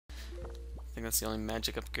think that's the only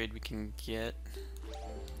magic upgrade we can get.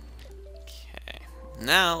 Okay.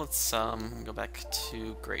 Now let's go back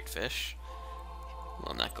to Great Fish.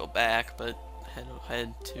 Well, not go back, but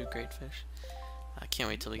head to Great Fish. I can't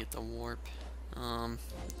wait till we get the warp.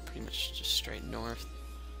 Pretty much just straight north.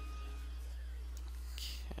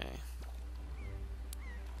 Okay.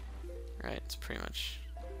 Right, it's pretty much,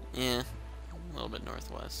 yeah, a little bit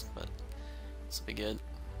northwest, but this will be good.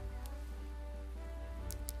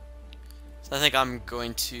 So I think I'm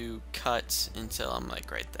going to cut until I'm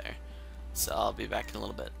like right there. So I'll be back in a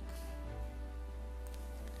little bit.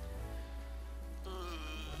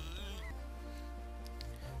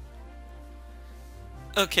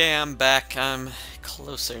 Okay, I'm back. I'm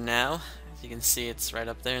closer now. As you can see, it's right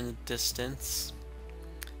up there in the distance.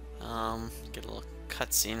 Get a little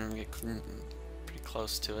cutscene and get pretty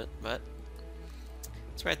close to it, but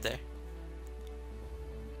it's right there.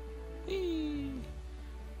 Whee!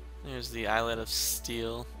 There's the Islet of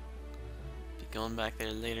Steel. Be going back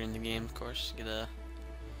there later in the game, of course. Get a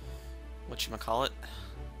whatchamacallit?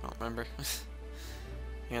 I don't remember. I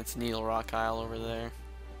think it's Needle Rock Isle over there.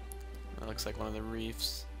 That looks like one of the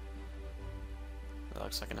reefs. That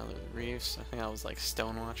looks like another reefs. I think that was like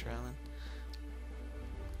Stonewatcher Island.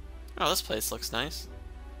 Oh, this place looks nice.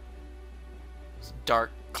 There's a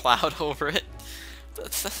dark cloud over it.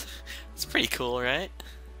 That's pretty cool, right?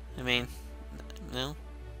 I mean, no?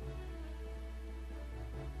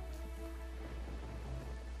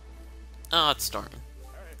 Oh, it's storming.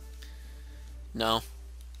 No.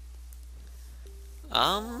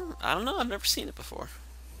 I don't know. I've never seen it before.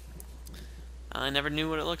 I never knew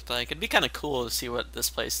what it looked like. It'd be kind of cool to see what this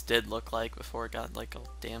place did look like before it got like all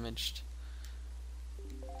damaged.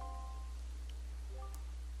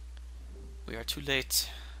 We are too late.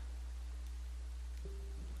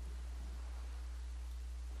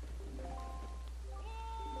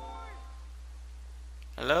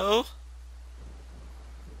 Hello?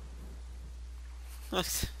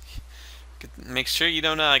 Make sure you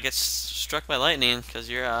don't get struck by lightning, because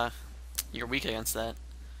you're weak against that.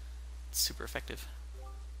 It's super effective.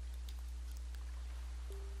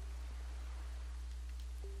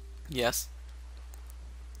 Yes.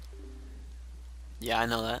 Yeah, I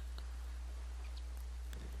know that.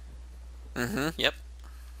 Yep.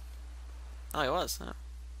 Oh, he was.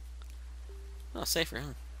 Oh, safer,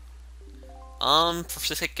 huh?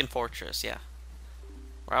 Forsaken Fortress, yeah.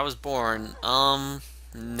 Where I was born.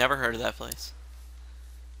 Never heard of that place.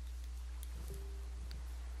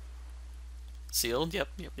 Sealed? Yep.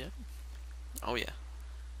 Oh, yeah.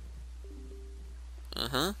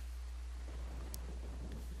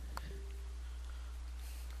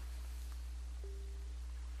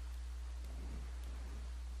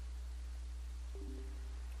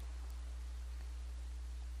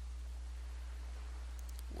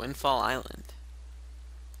 Windfall Island.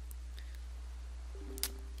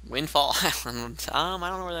 Windfall Island. I don't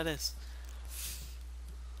know where that is.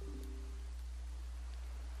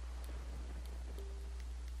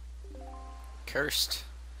 Cursed.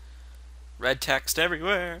 Red text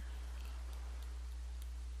everywhere.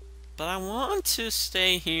 But I want to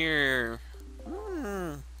stay here.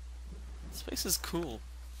 This place is cool.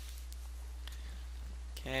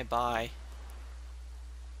 Okay, bye.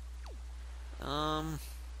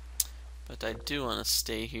 But I do want to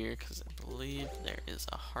stay here because I believe there is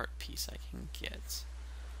a heart piece I can get.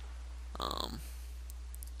 I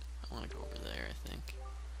want to go over there, I think.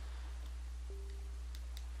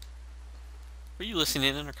 Were you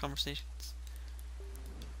listening in our conversations?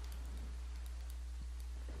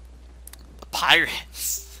 The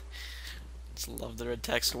pirates! Just love the red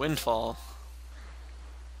text Windfall.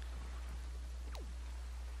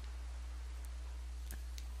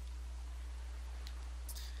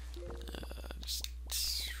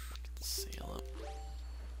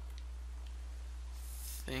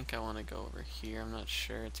 I think I want to go over here. I'm not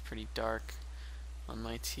sure. It's pretty dark on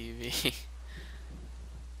my TV. I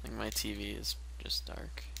think my TV is just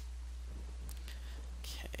dark.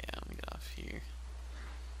 Okay, I'm gonna get off here.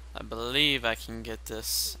 I believe I can get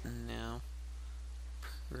this now.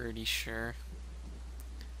 Pretty sure.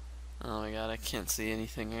 Oh my god, I can't see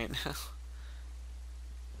anything right now.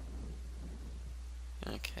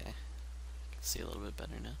 Okay. I can see a little bit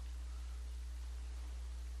better now.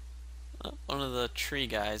 Oh, one of the tree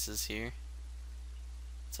guys is here.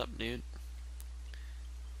 What's up, dude?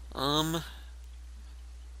 I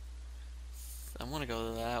want to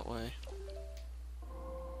go that way.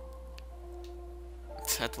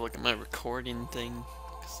 I have to look at my recording thing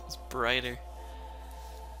because it's brighter.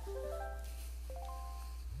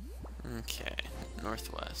 Okay,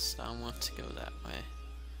 northwest. I want to go that way.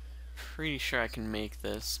 Pretty sure I can make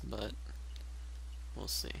this, but We'll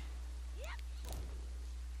see.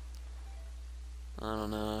 I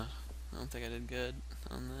don't know. I don't think I did good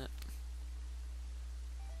on that.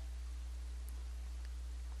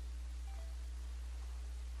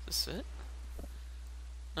 Is this it?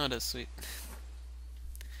 Oh, it is. Sweet.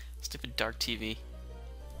 Stupid dark TV.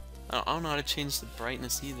 I don't know how to change the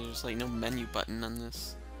brightness either. There's like no menu button on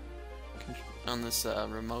this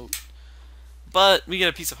remote. But we get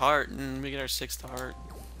a piece of heart, and we get our 6th heart.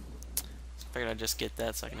 So I figured I'd just get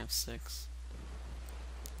that so I can have 6.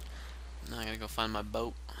 Now I gotta go find my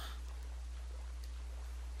boat.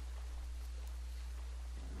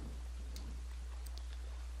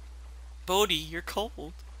 Bodie, you're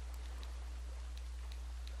cold.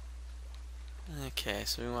 Okay,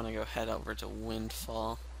 so we want to go head over to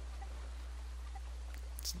Windfall.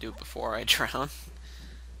 Let's do it before I drown.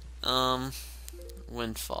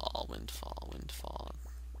 Windfall.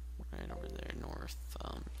 Right over there, north,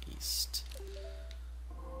 east.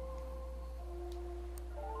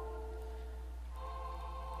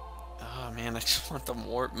 Oh man, I just want the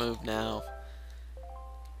warp move now.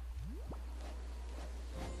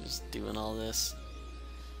 Just doing all this.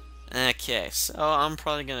 Okay, so I'm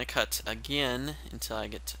probably gonna cut again until I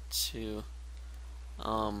get to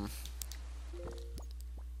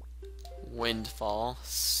Windfall.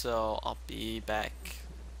 So I'll be back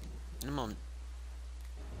in a moment.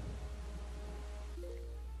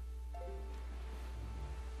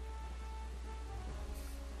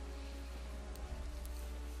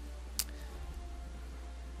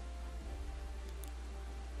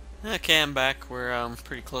 Okay, I'm back. We're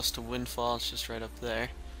pretty close to Windfall. It's just right up there.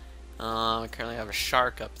 I currently have a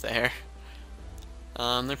shark up there.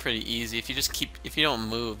 They're pretty easy. If you don't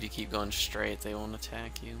move, you keep going straight, they won't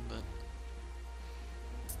attack you. But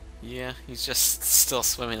yeah, he's just still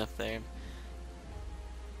swimming up there.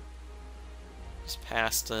 Just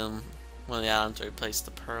past one of the islands where we placed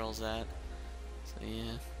the pearls at. So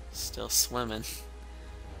yeah, still swimming.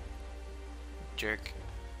 Jerk.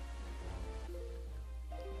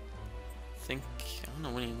 I don't know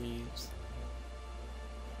when he leaves.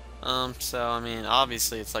 So I mean,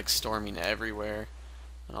 obviously it's like storming everywhere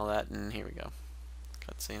and all that, and here we go.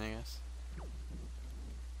 Cutscene, I guess.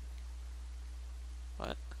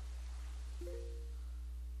 What?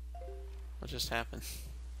 What just happened?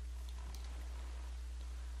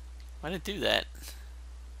 Why did it do that?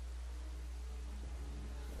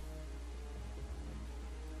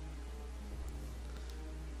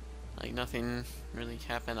 Like nothing really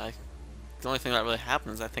happened. The only thing that really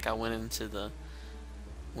happened is I think I went into the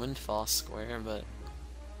Windfall square, but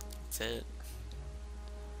that's it.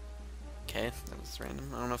 Okay, that was random.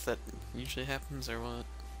 I don't know if that usually happens or what.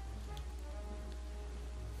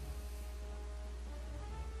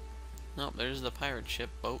 Nope, there's the pirate ship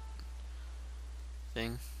boat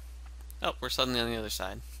thing. Oh, we're suddenly on the other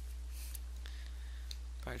side.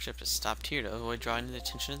 Pirate ship has stopped here to avoid drawing the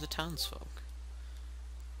attention of the townsfolk.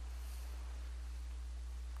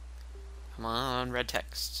 Come on, red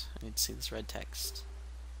text. I need to see this red text.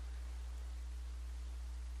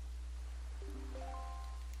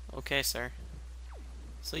 Okay, sir.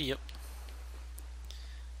 So, yep.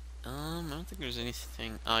 I don't think there's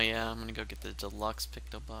anything. Oh yeah, I'm gonna go get the deluxe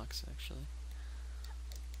picto box actually.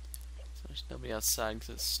 So there's nobody outside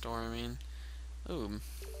because it's storming. Ooh,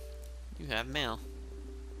 you have mail.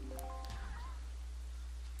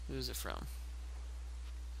 Who's it from?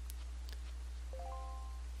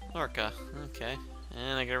 Orca. Okay,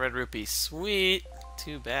 and I got a red rupee. Sweet.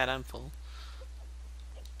 Too bad I'm full.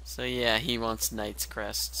 So yeah, he wants Knight's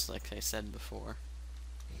Crests, like I said before.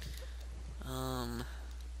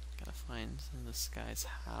 Gotta find this guy's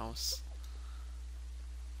house.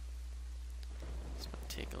 This might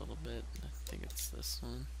take a little bit. I think it's this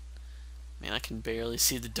one. Man, I can barely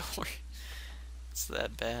see the door. It's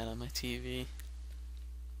that bad on my TV.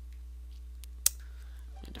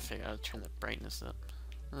 Need to figure out how to turn the brightness up.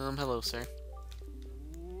 Hello, sir.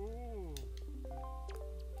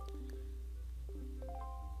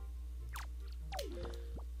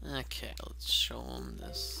 Okay, let's show him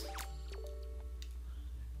this.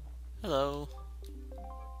 Hello.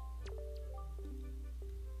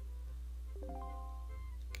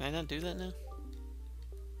 Can I not do that now?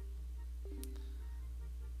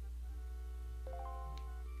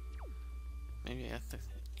 Maybe I have to. Do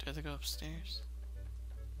I have to go upstairs?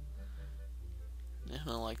 I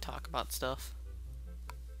don't like talk about stuff.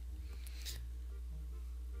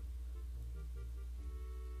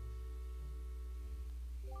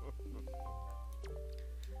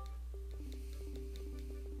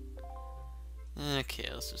 Okay,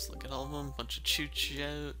 let's just look at all of them. Bunch of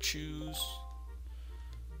chews.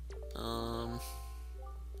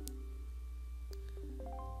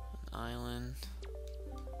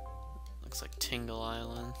 Tingle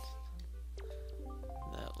Island.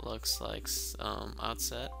 That looks like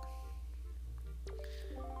outset.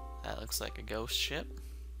 That looks like a ghost ship.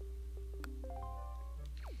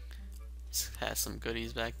 This has some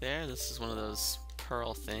goodies back there. This is one of those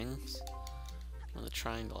pearl things. One of the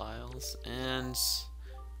Triangle Isles. And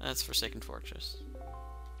that's Forsaken Fortress.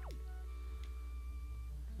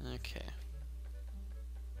 Okay.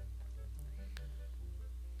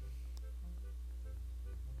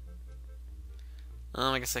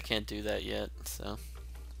 I guess I can't do that yet, so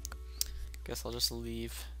guess I'll just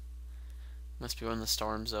leave. Must be when the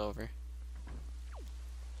storm's over.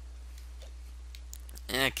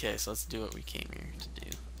 Okay, so let's do what we came here to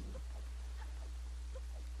do.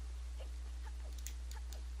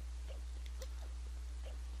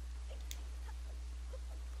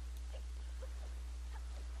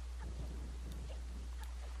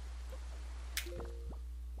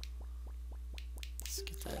 Let's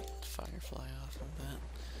get that firefly off of that.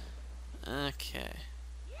 Okay.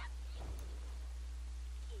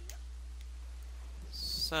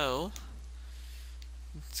 So,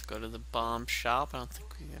 let's go to the bomb shop. I don't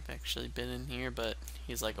think we have actually been in here, but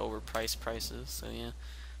he's like overpriced prices, so yeah.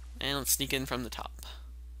 And let's sneak in from the top.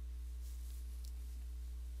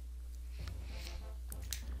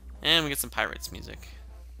 And we get some Pirates music.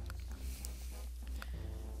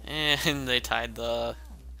 And they tied the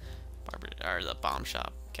the bomb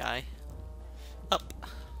shop guy up.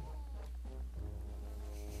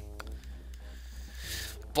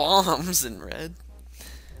 Bombs in red.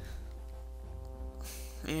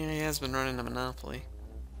 Yeah, he has been running a monopoly.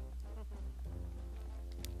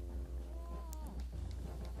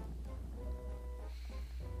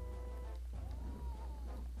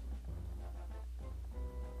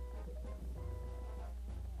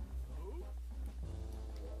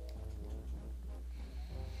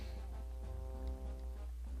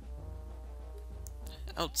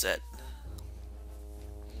 Outset.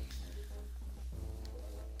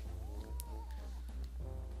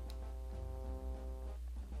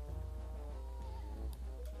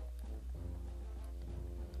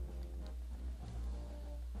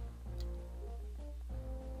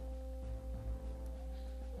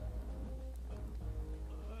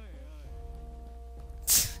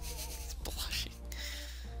 He's blushing.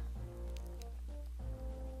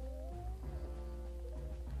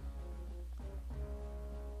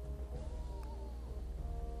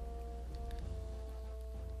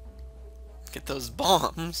 Get those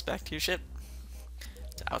bombs back to your ship.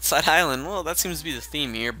 To Outside Island. Well, that seems to be the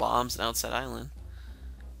theme here. Bombs and Outside Island.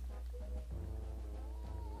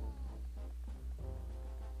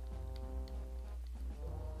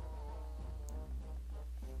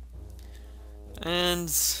 And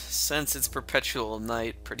since it's perpetual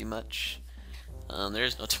night, pretty much,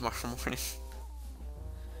 there's no tomorrow morning.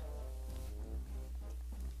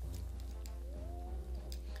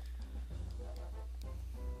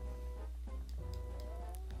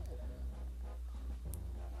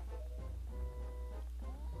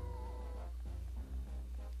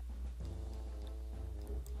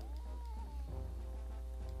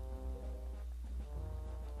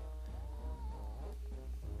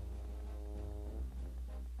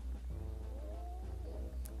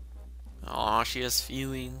 Aw, she has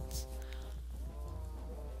feelings.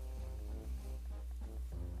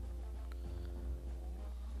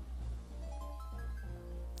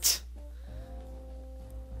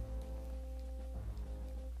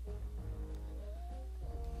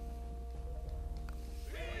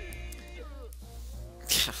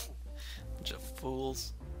 Bunch of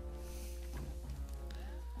fools.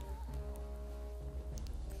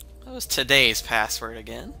 That was today's password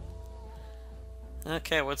again.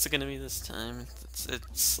 Okay, what's it gonna be this time?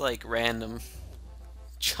 It's like random.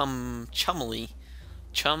 Chumily.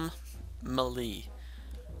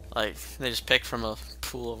 Like, they just pick from a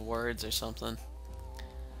pool of words or something.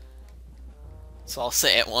 So I'll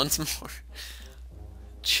say it once more.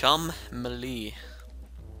 Chumily.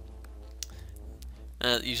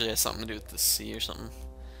 It usually has something to do with the sea or something.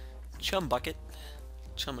 Chum bucket.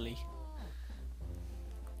 Chumily.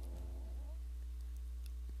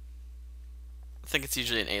 I think it's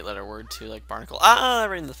usually an 8-letter word too, like barnacle. Ah,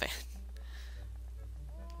 right in the fan.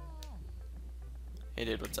 Hey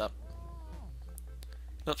dude, what's up?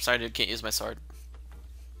 Oops, sorry dude, can't use my sword.